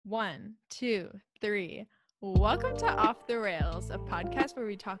One, two, three. Welcome to Off the Rails, a podcast where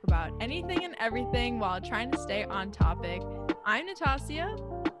we talk about anything and everything while trying to stay on topic. I'm Natasha.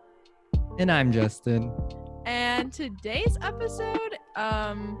 And I'm Justin. And today's episode,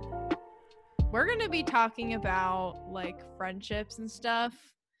 we're going to be talking about like friendships and stuff.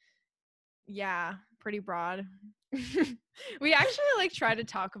 Yeah, pretty broad. We actually tried to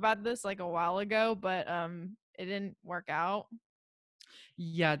talk about this a while ago, but it didn't work out.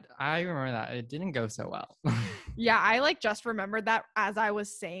 Yeah, I remember that. It didn't go so well. Yeah, I just remembered that as I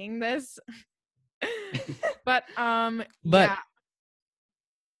was saying this. But yeah.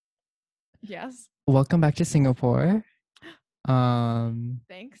 Yes. Welcome back to Singapore.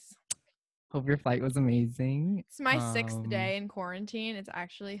 Thanks. Hope your flight was amazing. It's my 6th day in quarantine. It's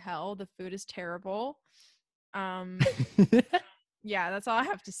actually hell. The food is terrible. Yeah, that's all I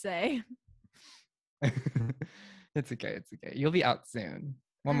have to say. It's okay. You'll be out soon.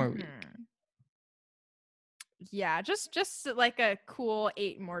 One more week. Yeah, just like a cool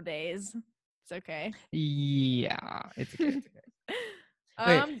 8 more days. It's okay. Yeah, it's okay.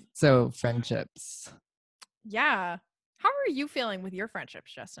 Wait, so friendships. Yeah. How are you feeling with your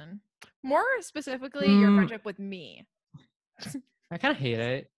friendships, Justin? More specifically, your friendship with me. I kind of hate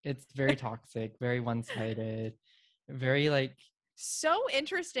it. It's very toxic, very one-sided, very So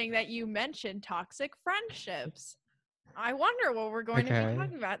interesting that you mentioned toxic friendships. I wonder what we're going to be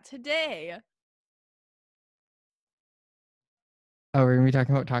talking about today. Oh, we're going to be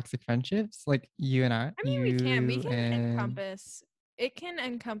talking about toxic friendships? Like you and I? I mean, we can encompass, it can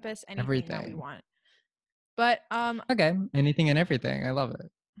encompass anything that we want. But, okay, anything and everything. I love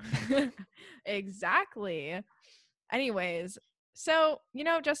it. Exactly. Anyways, so,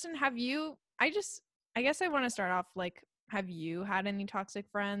 Justin, I guess I want to start off, have you had any toxic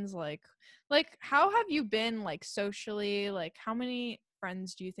friends? Like how have you been, socially? How many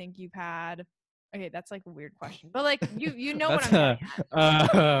friends do you think you've had? Okay, that's a weird question, but you know what I'm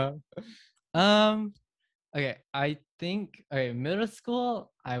getting at. Okay, I think middle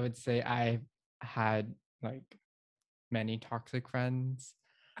school, I would say I had many toxic friends.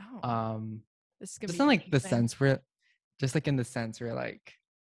 This is gonna just be in the sense where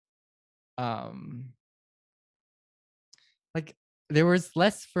there was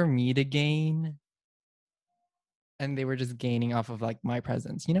less for me to gain, and they were just gaining off of my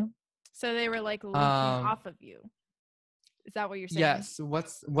presence, So they were leeching off of you. Is that what you're saying? Yes.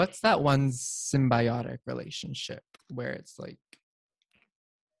 What's that one symbiotic relationship where it's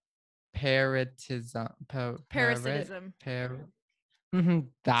parasitism? Parasitism.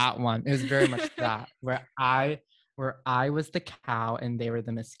 That one. It was very much that where I was the cow and they were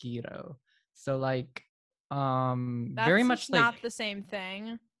the mosquito. So that's very much not the same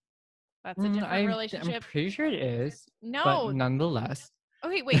thing. That's a different relationship. I'm pretty sure it is. No, but nonetheless.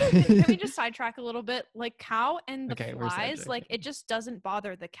 Okay, wait. Can we just sidetrack a little bit? Cow and the flies, it just doesn't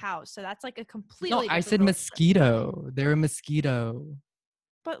bother the cow. So that's a completely. No, I said mosquito. They're a mosquito.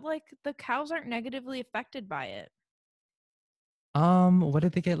 But the cows aren't negatively affected by it. What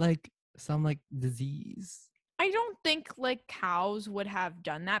did they get? Some disease? I don't think cows would have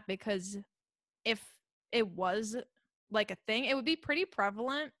done that, because if it was a thing, it would be pretty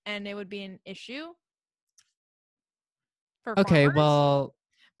prevalent and it would be an issue. Okay, well,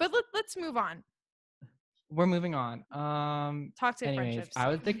 but let's move on. We're moving on. Toxic friendships. I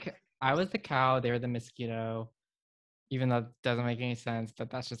was the cow. They were the mosquito. Even though it doesn't make any sense, but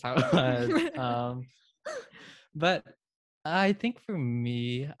that's just how it was. But I think for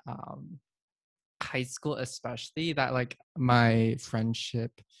me, high school especially, that my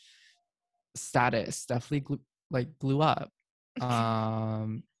friendship status definitely blew up.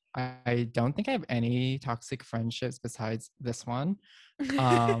 I don't think I have any toxic friendships besides this one. But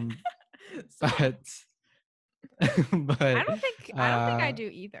I don't think I do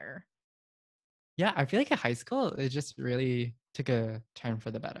either. Yeah, I feel in high school it just really took a turn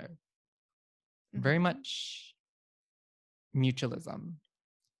for the better. Mm-hmm. Very much mutualism.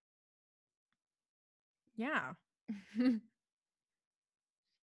 Yeah.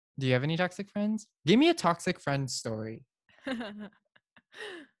 Do you have any toxic friends? Give me a toxic friend story.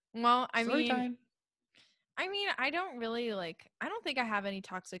 Well, I mean, I don't really I don't think I have any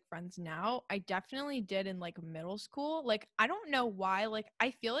toxic friends now. I definitely did in middle school. I don't know why.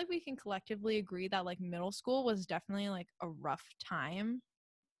 I feel we can collectively agree that middle school was definitely a rough time.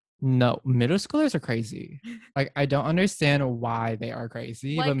 No, middle schoolers are crazy. I don't understand why they are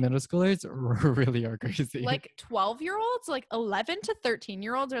crazy, but middle schoolers really are crazy. 12-year-olds, 11 to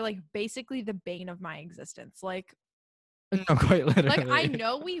 13-year-olds are basically the bane of my existence. No, quite Like, I literally.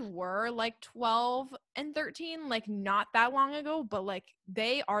 know we were like 12 and 13, like not that long ago, but like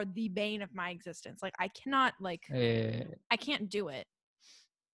they are the bane of my existence. Like I cannot like Eh, I can't do it.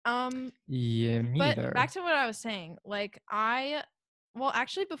 yeah, me But back either. to what I was saying, like well,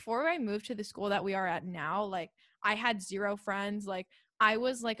 actually before I moved to the school that we are at now, like I had zero friends. Like I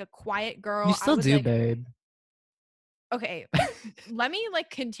was like a quiet You girl. I still would do, like babe. okay, let me like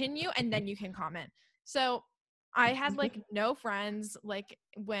continue and then you can comment. So I had like no friends like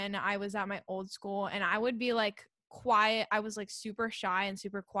when I was at my old school, and I would be like quiet. I was like super shy and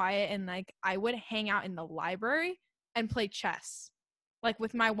super quiet, and like I would hang out in the library and play chess like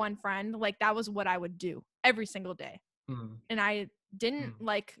with my one friend. Like that was what I would do every single day. Mm, And I didn't mm.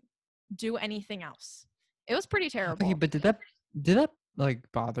 like do anything else. It was pretty Okay, terrible. but did that like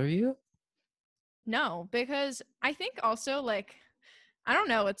bother you? No, because I think also like I don't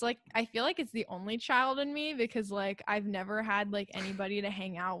know, it's like I feel like it's the only child in me because like I've never had like anybody to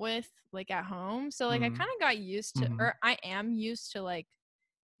hang out with like at home. So like I Mm, kind of got used to, mm, or I am used to like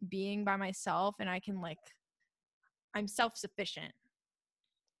being by myself, and I can like I'm self-sufficient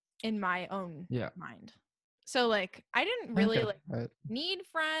in my own yeah, mind. So like I didn't I really get like that. need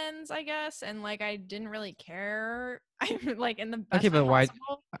friends, I guess, and like I didn't really care. I'm like in the Okay, best way but why?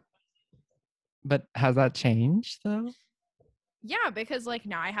 possible. But has that changed though? Yeah, because like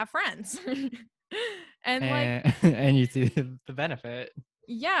now I have friends. And like And and you see the benefit.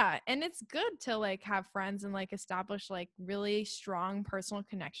 yeah, and it's good to like have friends and like establish like really strong personal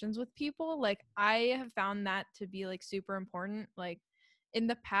connections with people. Like I have found that to be like super important. Like in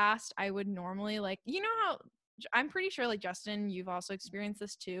the past, I would normally like, you know how I'm pretty sure like Justin, you've also experienced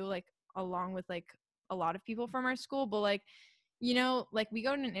this too, like along with like a lot of people from our school, but like like we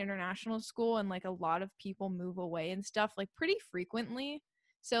go to an international school and like a lot of people move away and stuff like pretty frequently.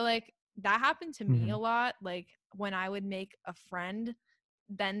 So like that happened to me a Mhm. lot. Like when I would make a friend,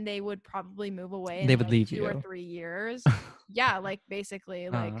 then they would probably move away They in would like leave 2 or you. 3 years. Yeah, like basically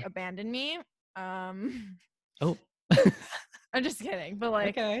like uh, abandon me. Um oh, I'm just kidding, but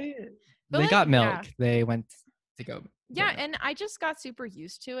like okay. but They like got yeah. milk. They went to go Yeah, milk. and I just got super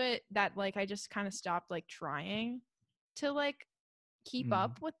used to it that like I just kind of stopped like trying to like keep Mm.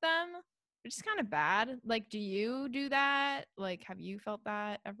 up with them, which is kind of bad. Like do you do that? Like have you felt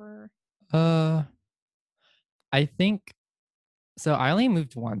that ever? Uh, I think so. I only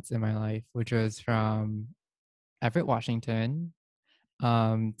moved once in my life, which was from Everett, Washington,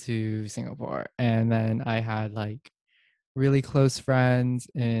 to Singapore, and then I had like really close friends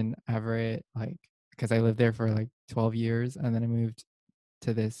in Everett, like because I lived there for like 12 years, and then I moved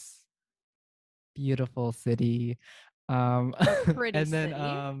to this beautiful city. Um, A pretty and then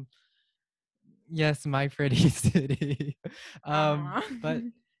city. yes, my pretty city. Uh-huh. But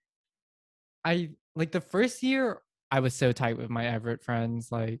I like the first year I was so tight with my Everett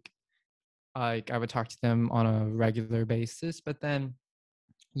friends, like I would talk to them on a regular basis, but then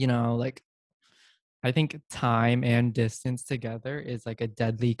like I think time and distance together is like a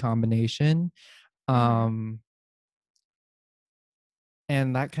deadly combination. Mhm. Um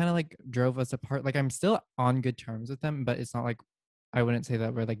and that kind of like drove us apart. Like I'm still on good terms with them, but it's not like I wouldn't say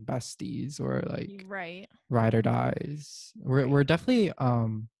that we're like besties or like Right. ride or dies. We're Right. we're definitely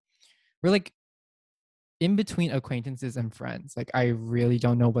we're like in between acquaintances and friends. Like I really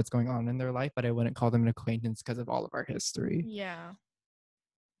don't know what's going on in their life, but I wouldn't call them an acquaintance because of all of our history. Yeah.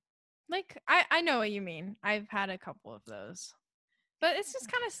 Like I know what you mean. I've had a couple of those. But it's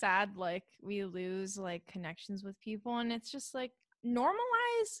just kind of sad like we lose like connections with people, and it's just like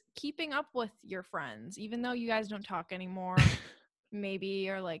normalize keeping up with your friends even though you guys don't talk anymore. Maybe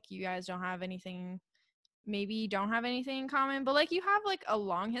or like you guys don't have anything, maybe you don't have anything in common, but like you have like a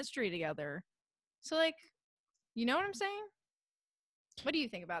long history together. So like, you know what I'm saying? What do you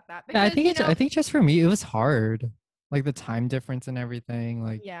think about that? Yeah, I Because, think I think just for me it was hard. Like the time difference and everything,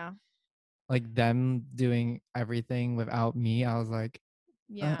 yeah. like them doing everything without me. I was like,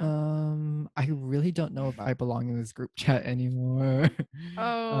 Yeah. I really don't know if I belong in this group chat anymore.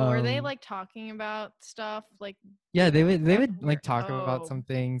 Oh, were they um like talking about stuff like yeah, they that's would weird. like talk about Oh. some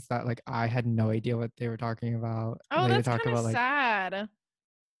things that like I had no idea what they were talking about. Oh, They would that's talk kind of about like sad.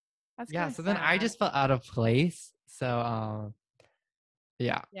 That's yeah, kind of so then I sad. just felt out of place. So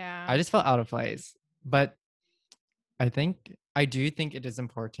yeah, Yeah. I just felt out of place. But I think I do think it is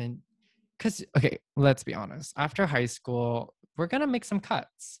important because okay, let's be honest. After high school, we're gonna make some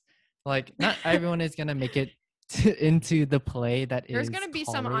cuts. Like not everyone is gonna make it into the play that There's going is to be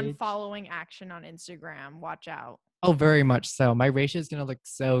some college. unfollowing action on Instagram. Watch out. Oh, very much so. My ratio is gonna look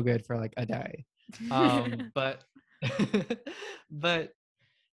so good for like a day. But but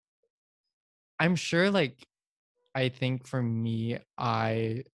I'm sure like I think for me,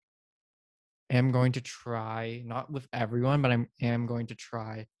 I am going to try, not with everyone, but am going to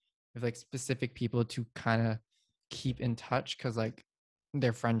try with like specific people to kind of keep in touch, because like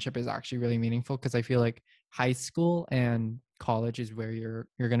their friendship is actually really meaningful. Because I feel like high school and college is where you're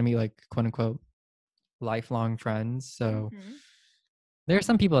gonna be like quote unquote lifelong friends. So Mm-hmm. there are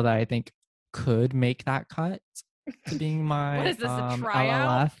some people that I think could make that cut to being What my is this, a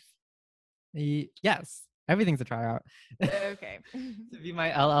tryout? LLF. Yes, everything's a tryout. Okay. To be my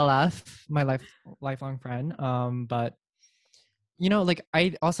LLF, my lifelong friend. But like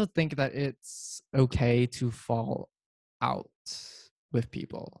I also think that it's okay to fall out with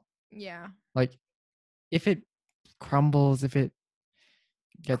people. Yeah. Like if it crumbles, if it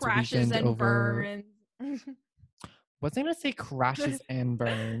gets Crashes weakened and over, burns. wasn't gonna say crashes and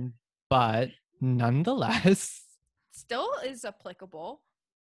burn, but nonetheless, Still is applicable.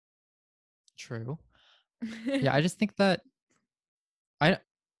 true. Yeah, I just think that I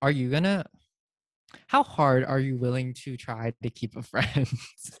are you gonna how hard are you willing to try to keep a friend?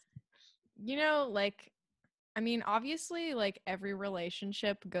 Like, I mean, obviously, like every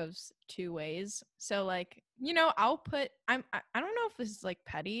relationship goes two ways. So, like, I don't know if this is like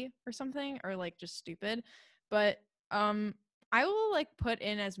petty or something or like just stupid, but um, I will like put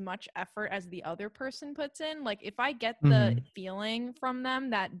in as much effort as the other person puts in. Like, if I get the Hmm. feeling from them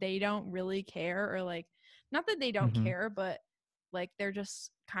that they don't really care, or like, not that they don't Hmm. care, but like they're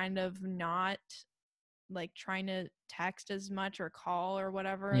just kind of not like trying to text as much or call or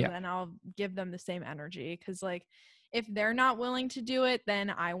whatever, Yeah. then I'll give them the same energy. Cause like if they're not willing to do it, then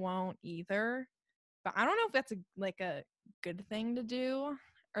I won't either. But I don't know if that's a good thing to do,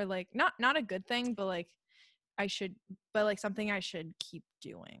 or like not a good thing, but like I should, but like something I should keep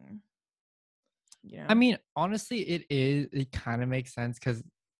doing, you I know? mean, honestly, it kind of makes sense because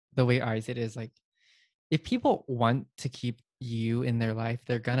the way I see it is like if people want to keep you in their life,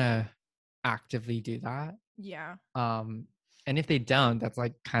 they're gonna actively do that. Yeah. Um, and if they don't, that's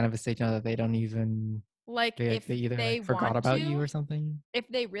like kind of a signal that they don't even Like they if like they either they like forgot want about you to, or something. if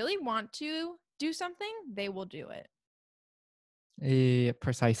they really want to do something, they will do it.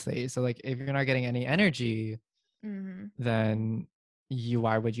 Precisely. So like if you're not getting any energy, Mhm. then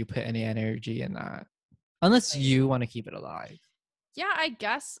why would you put any energy in that? Unless Right. you want to keep it alive. Yeah, I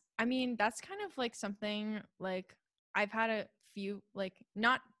guess. I mean, that's kind of like something like I've had a few like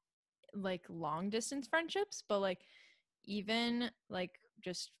not like long distance friendships, but like even like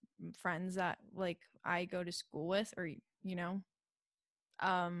just friends that like I go to school with, or you know,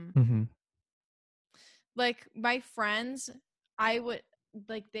 um Hmm. like my friends, I would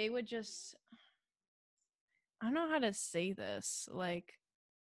like they would just, I don't know how to say this,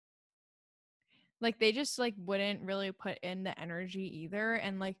 like they just like wouldn't really put in the energy either,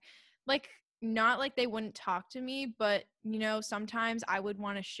 and like not like they wouldn't talk to me, but sometimes I would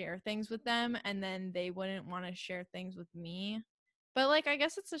want to share things with them and then they wouldn't want to share things with me. But like I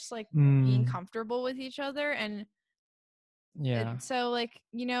guess it's just like being Mm, comfortable with each other, and yeah. so like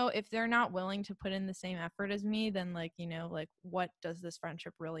if they're not willing to put in the same effort as me, then like like what does this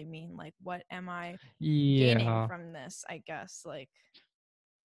friendship really mean? Like what am I gaining Yeah. from this, I guess? Like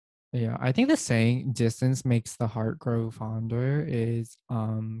Yeah. I think the saying distance makes the heart grow fonder is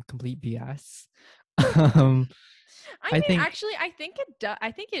complete BS. um I I mean, think actually, I think it does.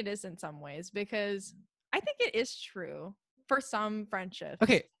 I think it is in some ways, because I think it is true for some friendships,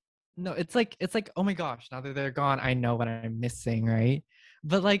 okay. No, it's like, oh my gosh, now that they're gone, I know what I'm missing, right?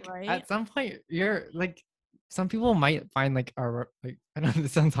 But like right? at some point you're like some people might find like like I know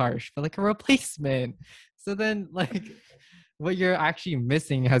this sounds harsh, but like a replacement. So then like what you're actually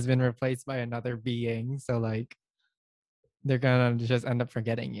missing has been replaced by another being. So like they're gonna just end up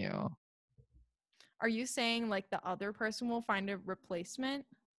forgetting you. Are you saying like the other person will find a replacement?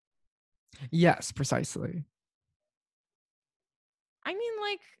 Yes, precisely. I mean,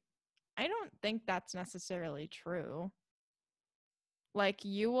 like, I don't think that's necessarily true. Like,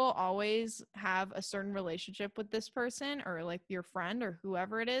 you will always have a certain relationship with this person, or like your friend or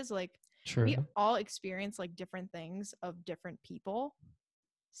whoever it is. Like, we True. all experience like different things of different people.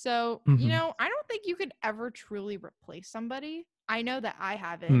 So, Mm-hmm. I don't think you could ever truly replace somebody. I know that I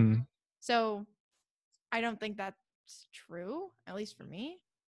haven't. Mm. So, I don't think that's true, at least for me.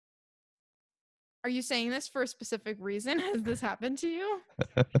 Are you saying this for a specific reason? Has this happened to you?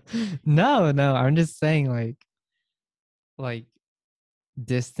 No, no, I'm just saying like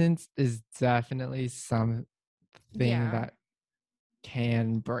distance is definitely something Yeah, that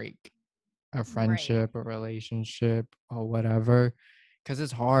can break a right. friendship, a relationship, or whatever. Because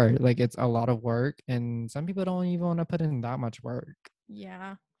it's hard. Like it's a lot of work, and some people don't even want to put in that much work.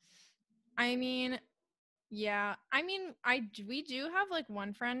 Yeah. I mean, Yeah. I mean, we do have like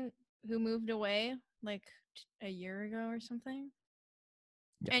one friend who moved away like a year ago or something.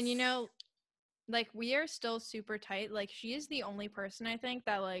 And you Yes. know, like we are still super tight. Like she is the only person I think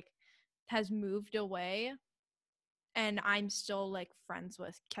that like has moved away and I'm still like friends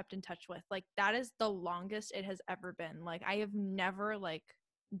with, kept in touch with. Like that is the longest it has ever been. Like I have never like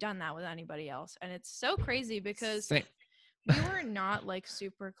done that with anybody else. And it's so crazy because Same. we were not like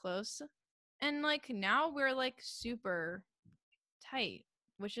super close and like now we're like super tight,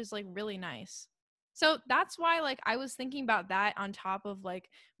 which is like really nice. So that's why like I was thinking about that on top of like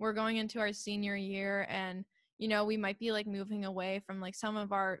we're going into our senior year and you know we might be like moving away from like some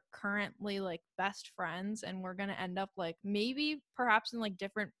of our currently like best friends and we're going to end up like maybe perhaps in like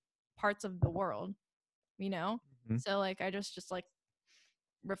different parts of the world, you know? Mhm. So like I just like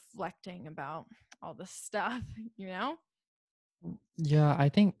reflecting about all this stuff, you know? Yeah, I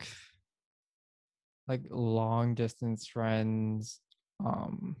think like long distance friends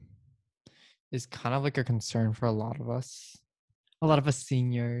um is kind of like a concern for a lot of us. A lot of us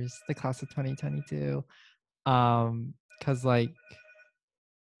seniors, the class of 2022. Cuz like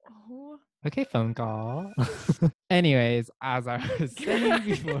Oh. okay, phone call. Anyways, as I was saying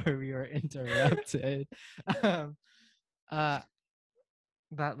before we were interrupted, um uh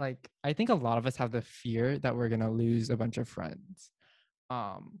that like I think a lot of us have the fear that we're going to lose a bunch of friends.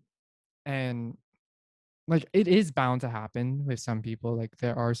 Um and like it is bound to happen with some people. Like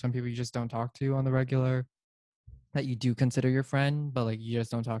there are some people you just don't talk to on the regular that you do consider your friend, but like you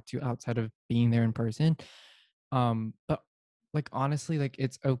just don't talk to outside of being there in person. But like honestly, like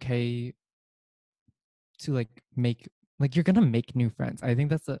it's okay to like make like you're gonna make new friends. I think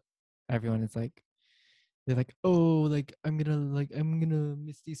that's a everyone is like they're like, oh, like I'm gonna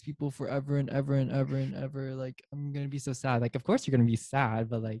miss these people forever and ever and ever and ever. Like I'm gonna be so sad. Like of course you're gonna be sad,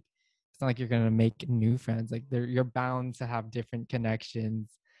 but like it's not like you're gonna make new friends. Like you're bound to have different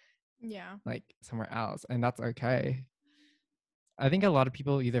connections Yeah. like somewhere else, and that's okay. I think a lot of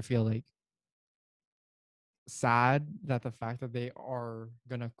people either feel like sad that the fact that they are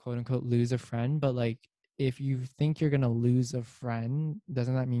gonna quote unquote lose a friend, but like if you think you're gonna lose a friend,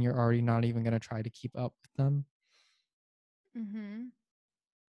 doesn't that mean you're already not even gonna try to keep up with them? Mhm.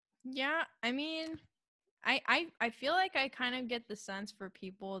 Yeah, I mean, I feel like I kind of get the sense for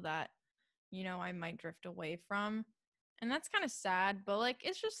people that, you know, I might drift away from. And that's kind of sad, but like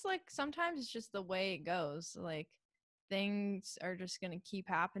it's just like sometimes it's just the way it goes. Like things are just going to keep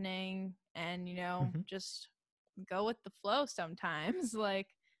happening and, you know, Mm-hmm. just go with the flow sometimes. Like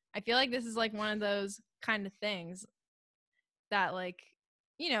I feel like this is like one of those kind of things that like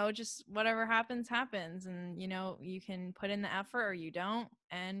you know, just whatever happens happens and you know, you can put in the effort or you don't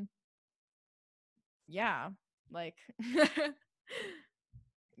and yeah, like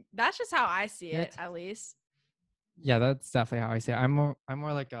that's just how I see Yeah, it, at least. yeah, that's definitely how I say it. I'm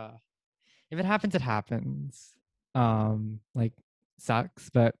more like a if it happens, it happens. Like sucks,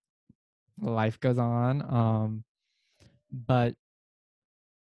 but life goes on. But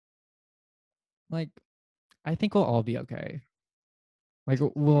like I think we'll all be okay. Like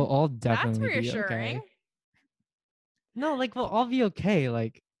we'll all That's definitely be reassuring. okay. No, like we'll all be okay.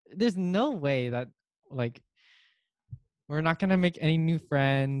 Like there's no way that like we're not gonna make any new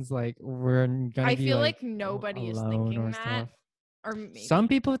friends. Like we're gonna I be feel like like nobody is alone thinking or that, stuff. or Some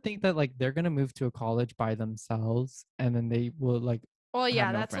maybe. people think that like they're gonna move to a college by themselves and then they will like Well, have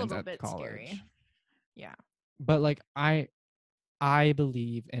yeah, no that's a friends little at bit scary. college. Yeah. But like I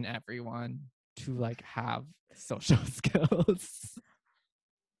believe in everyone to like have social skills.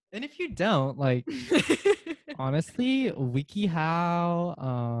 And if you don't, like honestly, WikiHow,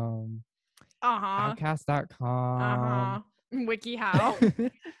 Uh-huh. Outcast.com, Uh-huh.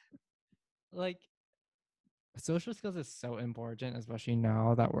 WikiHow. like social skills is so important, especially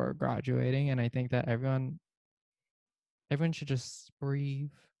now that we're graduating. And I think that everyone should just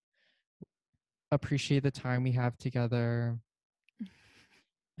breathe, appreciate the time we have together,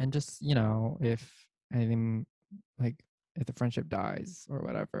 and just, if anything like if the friendship dies or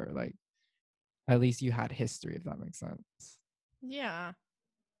whatever, like at least you had history, if that makes sense. Yeah.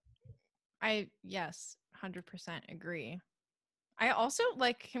 Yes, 100% agree. I also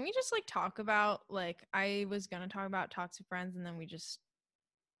like, can we just like talk about like I was gonna talk about toxic friends and then we just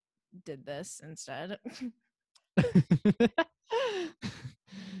did this instead.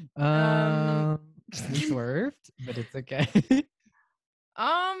 um um we swerved, but it's okay.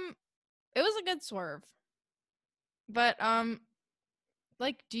 um it was a good swerve. But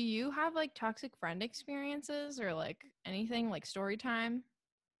like do you have like toxic friend experiences or like anything like story time?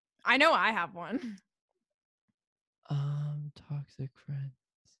 I know I have one. Toxic friends.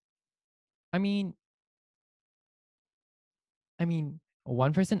 I mean, I mean,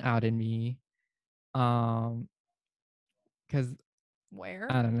 one person outed me. Because Where?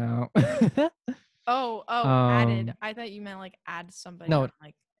 I don't know. Added. um, I thought you meant like add somebody no, on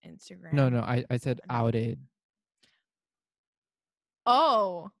like no, Instagram. no. I said No. outed.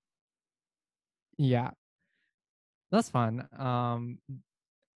 Oh, Yeah, that's fun. A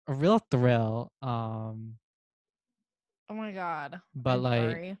real thrill. oh my God. But I'm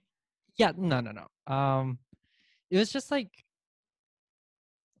like, sorry. yeah, no, no, no. It was just like,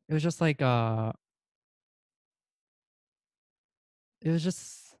 it was just like, it was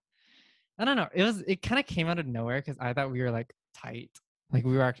just, I don't know. It kind of came out of nowhere because I thought we were like tight. Like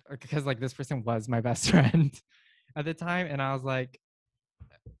we were actually, because like this person was my best friend at the time. And I was like,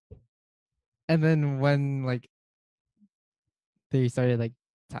 and then when like they started like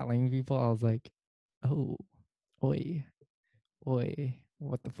telling people, I was like, oh, oi, oi,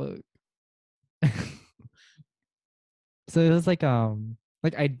 what the fuck? So it was like I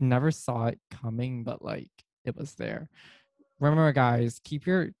never saw it coming, but like it was there. Remember, guys, keep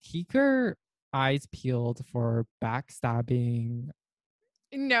your eyes peeled for backstabbing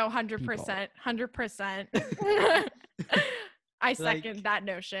No, people. 100%. I Like second that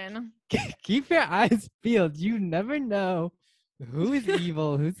notion. keep your eyes peeled. You never know who is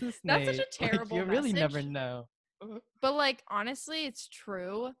evil, who's the That's such snake. a Like terrible you really never message. know. But like honestly, it's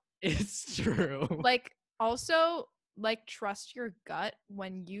true. It's true. Like also like trust your gut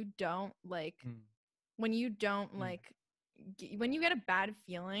when you don't Mm, mm, like when you get a bad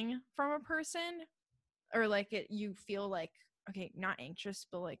feeling from a person or like you feel like okay, not anxious,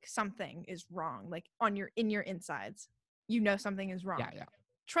 but like something is wrong, like on your in your insides. You know something is wrong. yeah, yeah,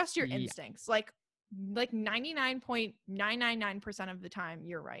 Trust your yeah. instincts. Like 99.999% of the time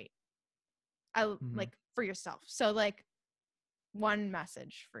you're right. I Mhm. like for yourself. So like one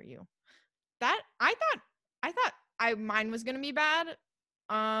message for you. That I thought I mine was going to be bad.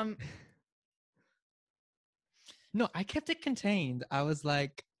 Um No, I kept it contained. I was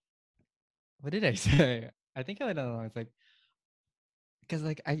like, what did I say? I think I went along. It's like, because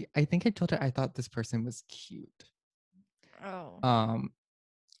like I think I told her I thought this person was cute. oh. Um,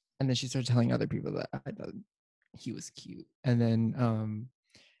 and then she started telling other people that I thought he was cute. And then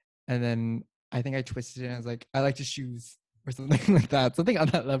I think I twisted it and I was like, I like his shoes or something like that. Something on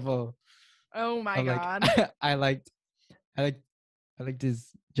that level Oh my of like god. I liked I liked I liked his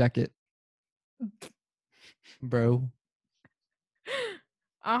jacket, bro.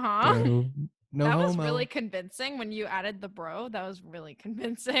 Uh-huh. Bro. No That was really homo. convincing when you added the bro. That was really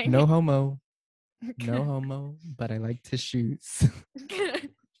convincing. No homo. No homo. But I liked his shoes.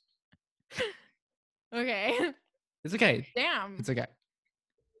 Okay. It's okay. Damn. It's okay.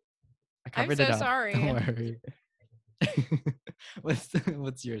 I I'm covered it so up. Don't sorry. worry.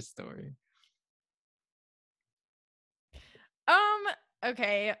 What's your story? Um,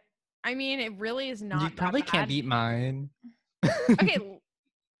 okay. I mean, it really is You not that probably can't bad. beat mine. Okay,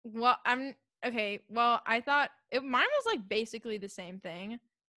 well, I'm okay. Well, I thought mine was like basically the same thing,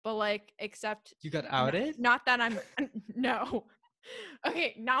 but like except You got not, outed? not that I'm no.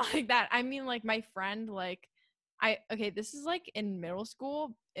 Okay, not like that. I mean like my friend like this is like in middle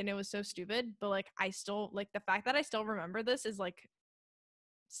school and it was so stupid, but like I still like the fact that I still remember this is like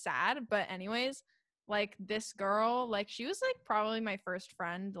sad, but anyways, like this girl, like she was like probably my first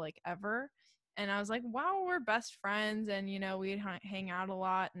friend like ever. And I was like, wow, we're best friends and you know, we'd hang out a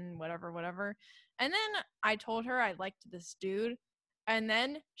lot and whatever, whatever. And then I told her I liked this dude. And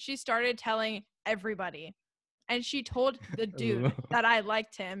then she started telling everybody. And she told the dude that I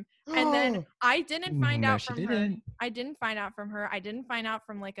liked him. And then Oh, I didn't find no, out she from her. didn't. I didn't find out from her. I didn't find out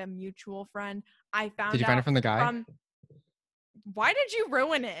from like a mutual friend. I Did found you find it out from the guy? from why did you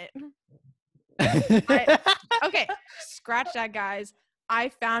ruin it? I okay, scratch that, guys. I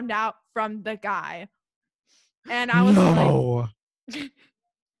found out from the guy, and I was like, No.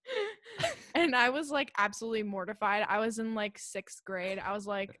 and I was like absolutely mortified. I was in like 6th grade. I was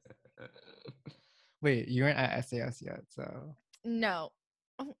like, Wait, you weren't at SAS yet, so. no.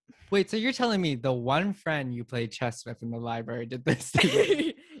 Wait, so you're telling me the one friend you played chess with in the library did this to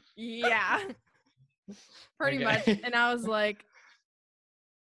you? Yeah, pretty much. Okay. And I was like,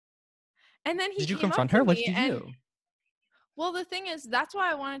 and then he Did you came up confront to her? What me did you and do? well, the thing is, that's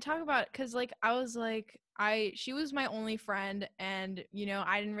why I want to talk about it because, like, I was like, she was my only friend, and you know,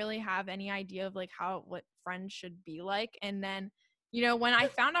 I didn't really have any idea of like what friends should be like. And then, you know, when I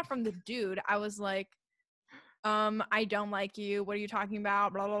found out from the dude, I was like, I don't like you. What are you talking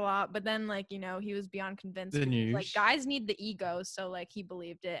about? Blah blah blah. But then, like, you know, he was beyond convinced The because like news. guys need the ego, so like he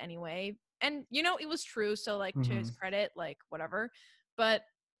believed it anyway, and you know, it was true. So like to his Mm-hmm. credit, like whatever. But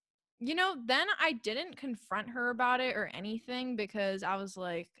then I didn't confront her about it or anything because I was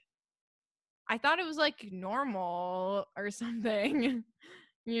like, I thought it was like normal or something,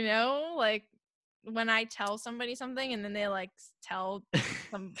 like when I tell somebody something and then they like tell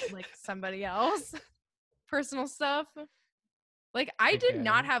somebody else personal stuff. Like I did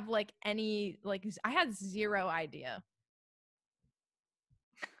not Okay. have like any I had zero idea.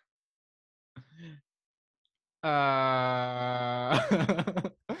 Uh,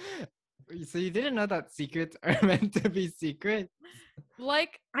 so you didn't know that secrets are meant to be secrets?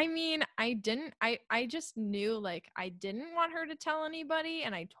 Like, I mean, I just knew like I didn't want her to tell anybody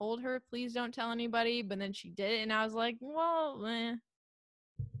and I told her please don't tell anybody, but then she did it and I was like, well, I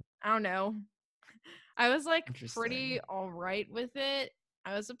don't know. I was like pretty Interesting. all right with it.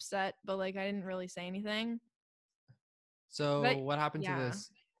 I was upset, but like I didn't really say anything. So But what happened to yeah. this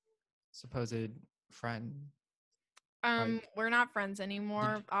supposed friend? We're not friends Did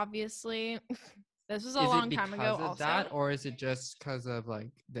anymore, obviously. This was a is it long time ago because of that, also. or is it just because of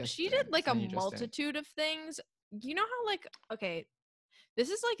She did distance like a and you just didn't? multitude of things. You know how like okay, this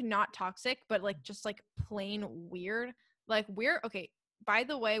is like not toxic, but like just like plain weird. Like we're okay, by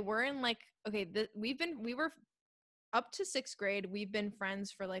the way, we're in like okay, we were up to 6th grade. We've been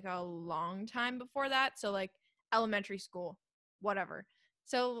friends for like a long time before that. So like elementary school, whatever.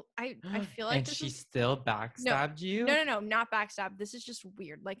 So I feel like And this she is still no, backstabbed no, you? no, no, not backstab. This is just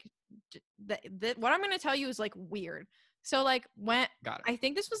weird. Like, what I'm gonna tell you is like weird. So like when Got I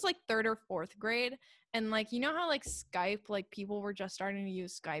think this was like 3rd or 4th grade, and like you know how like Skype, like people were just starting to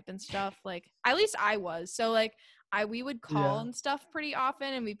use Skype and stuff. Like at least I was. So like we would it. call Yeah. and stuff pretty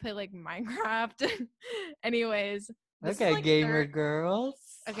often, and we play like Minecraft. Anyways, this is Okay, like gamer third. girls.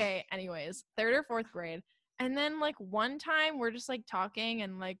 Okay, anyways, 3rd or 4th grade. And then like one time we're just like talking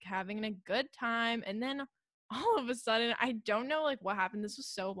and like having a good time. And then all of a sudden, I don't know like what happened. This was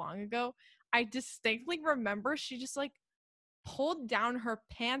so long ago. I distinctly remember she just like pulled down her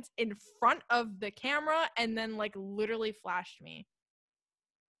pants in front of the camera and then like literally flashed me.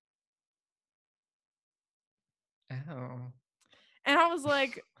 Oh. And I was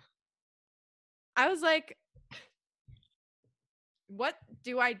like, what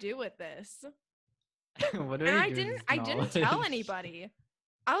do I do with this? What do And I do with this I didn't tell knowledge? anybody.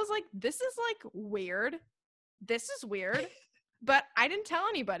 I was like, this is like weird. This is weird. But I didn't tell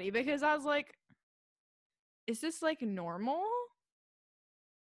anybody because I was like, is this like normal?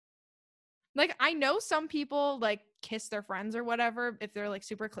 Like I know some people like kiss their friends or whatever if they're like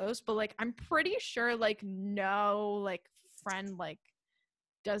super close, but like I'm pretty sure like no like friend like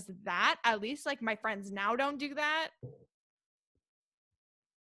does that. At least like my friends now don't do that.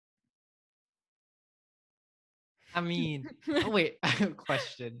 I mean, oh wait, I have a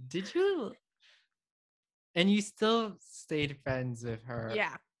question. Did you and you still stayed friends with her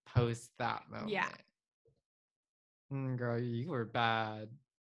Yeah. post that Yeah. moment? Girl, you were bad.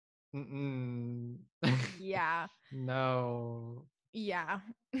 Mm-mm. Yeah. No. Yeah.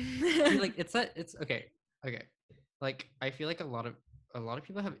 See, like it's okay. Okay. Like I feel like a lot of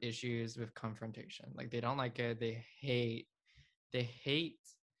people have issues with confrontation. Like they don't like it. They hate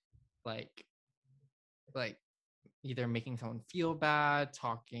like like either making someone feel bad,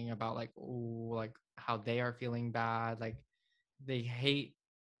 talking about like oh like how they are feeling bad. Like they hate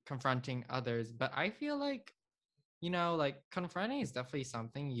confronting others. But I feel like like confronting is definitely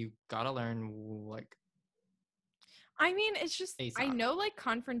something you gotta learn like I mean, it's just I ASAP. know like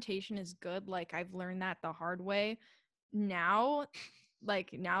confrontation is good. Like I've learned that the hard way. Now,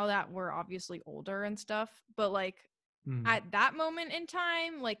 like now that we're obviously older and stuff, but like Mm. at that moment in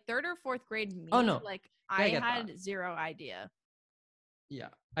time, like 3rd or 4th grade Oh me, no, like yeah, I I get that. had zero idea Yeah,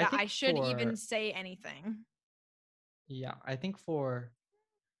 I that think I should even for say anything. yeah, I think for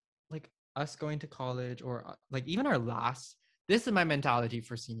like us going to college or like even our last. This is my mentality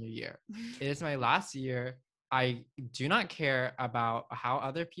for senior year. It is my last year. I do not care about how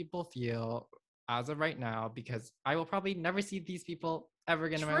other people feel as of right now because I will probably never see these people ever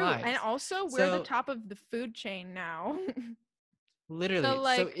again in my True. And lives. also we're the So top of the food chain now. So literally, so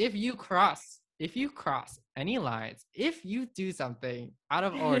like if you cross any lines, if you do something out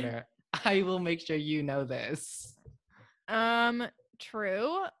of order, I will make sure you know this. um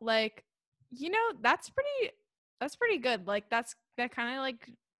true. Like that's pretty good. Like that kind of like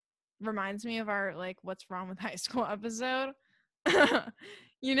reminds me of our like what's wrong with high school episode.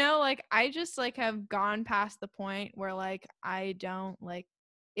 Like I just like have gone past the point where like I don't like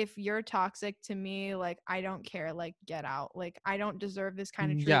if you're toxic to me, like I don't care, like get out. Like I don't deserve this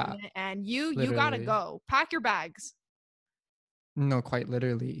kind of Yeah, treatment and you got to literally. go. Pack your bags. No, quite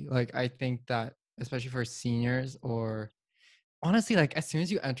literally. Like I think that especially for seniors or honestly, like as soon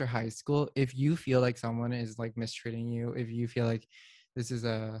as you enter high school, if you feel like someone is like mistreating you, if you feel like this is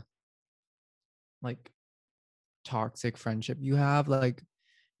a like toxic friendship you have, like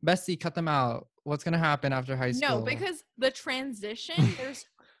bestie, cut them out. What's gonna happen after high No, school? because the transition, there's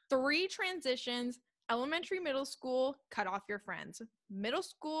 3 transitions: elementary, middle school, cut off your friends. Middle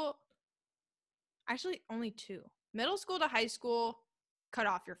school, actually only 2. Middle school to high school, cut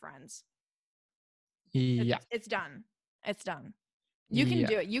off your friends. Yeah, It's done. It's done. You can yeah,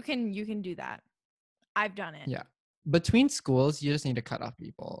 do it. You can do that. I've done it. yeah. Between schools, you just need to cut off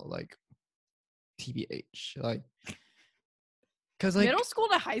people, like TBH, like because Middle like school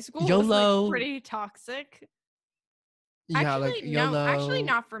to high school was like YOLO, pretty toxic. yeah, like Actually, no. Actually, YOLO.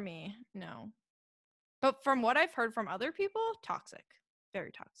 not for me. No. But from what I've heard from other people, toxic.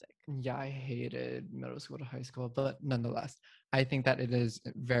 Very toxic. Yeah, I hated middle school to high school, but nonetheless, I think that it is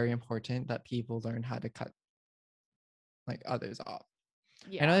very important that people learn how to cut like others off.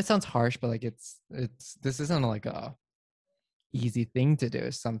 I know Yeah. it sounds harsh, but like it's this isn't like a easy thing to do.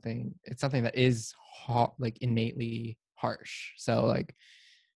 It's something that is like innately harsh. So like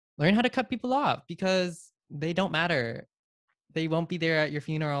learn how to cut people off because they don't matter. They won't be there at your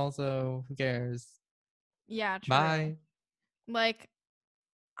funeral, so who cares? Yeah, true. Bye. Like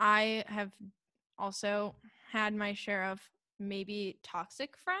I have also had my share of maybe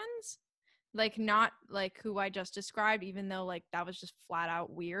toxic friends. Like not like who I just described, even though like that was just flat out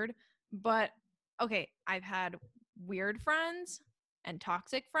weird. But okay, I've had weird friends and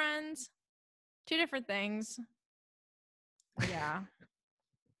toxic friends. 2 different things. Yeah.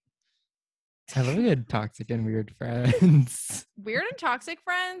 I love a good toxic and weird friends. Weird and toxic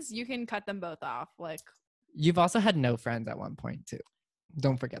friends, you can cut them both off. Like You've also had no friends at one point too.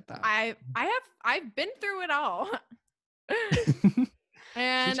 Don't forget that. I've been through it all. She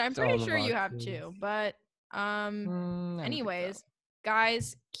And I'm checked all pretty the sure you have boxes. too. But I don't think so. anyways,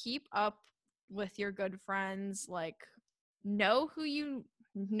 guys, keep up with your good friends. Like know who you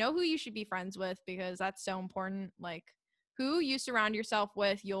should be friends with, because that's so important. Like who you surround yourself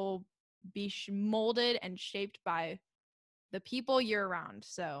with, you'll be molded and shaped by the people you're around.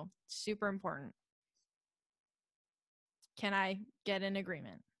 So super important. Can I get an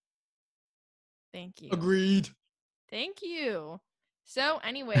agreement? Thank you. Agreed. Thank you. So,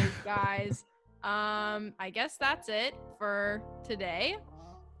 anyways, guys, I guess that's it for today.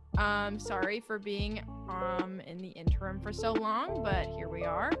 Sorry for being in the interim for so long, but here we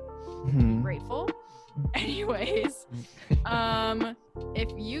are. Grateful. Anyways, if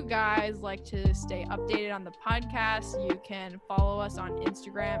you guys like to stay updated on the podcast, you can follow us on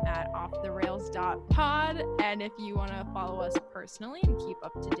Instagram at offtherails.pod. And if you want to follow us personally and keep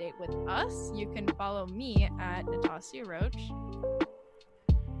up to date with us, you can follow me at Natasha Roach.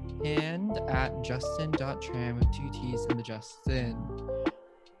 And at Justin.tram with 2 T's in the Justin.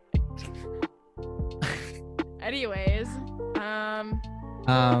 Anyways,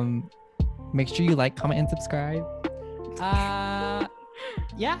 make sure you like, comment, and subscribe.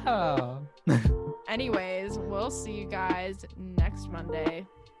 Yeah. anyways, we'll see you guys next Monday.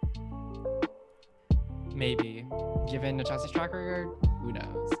 Maybe. Given Natasha's track record, who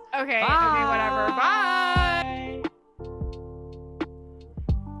knows? Okay, whatever. Bye.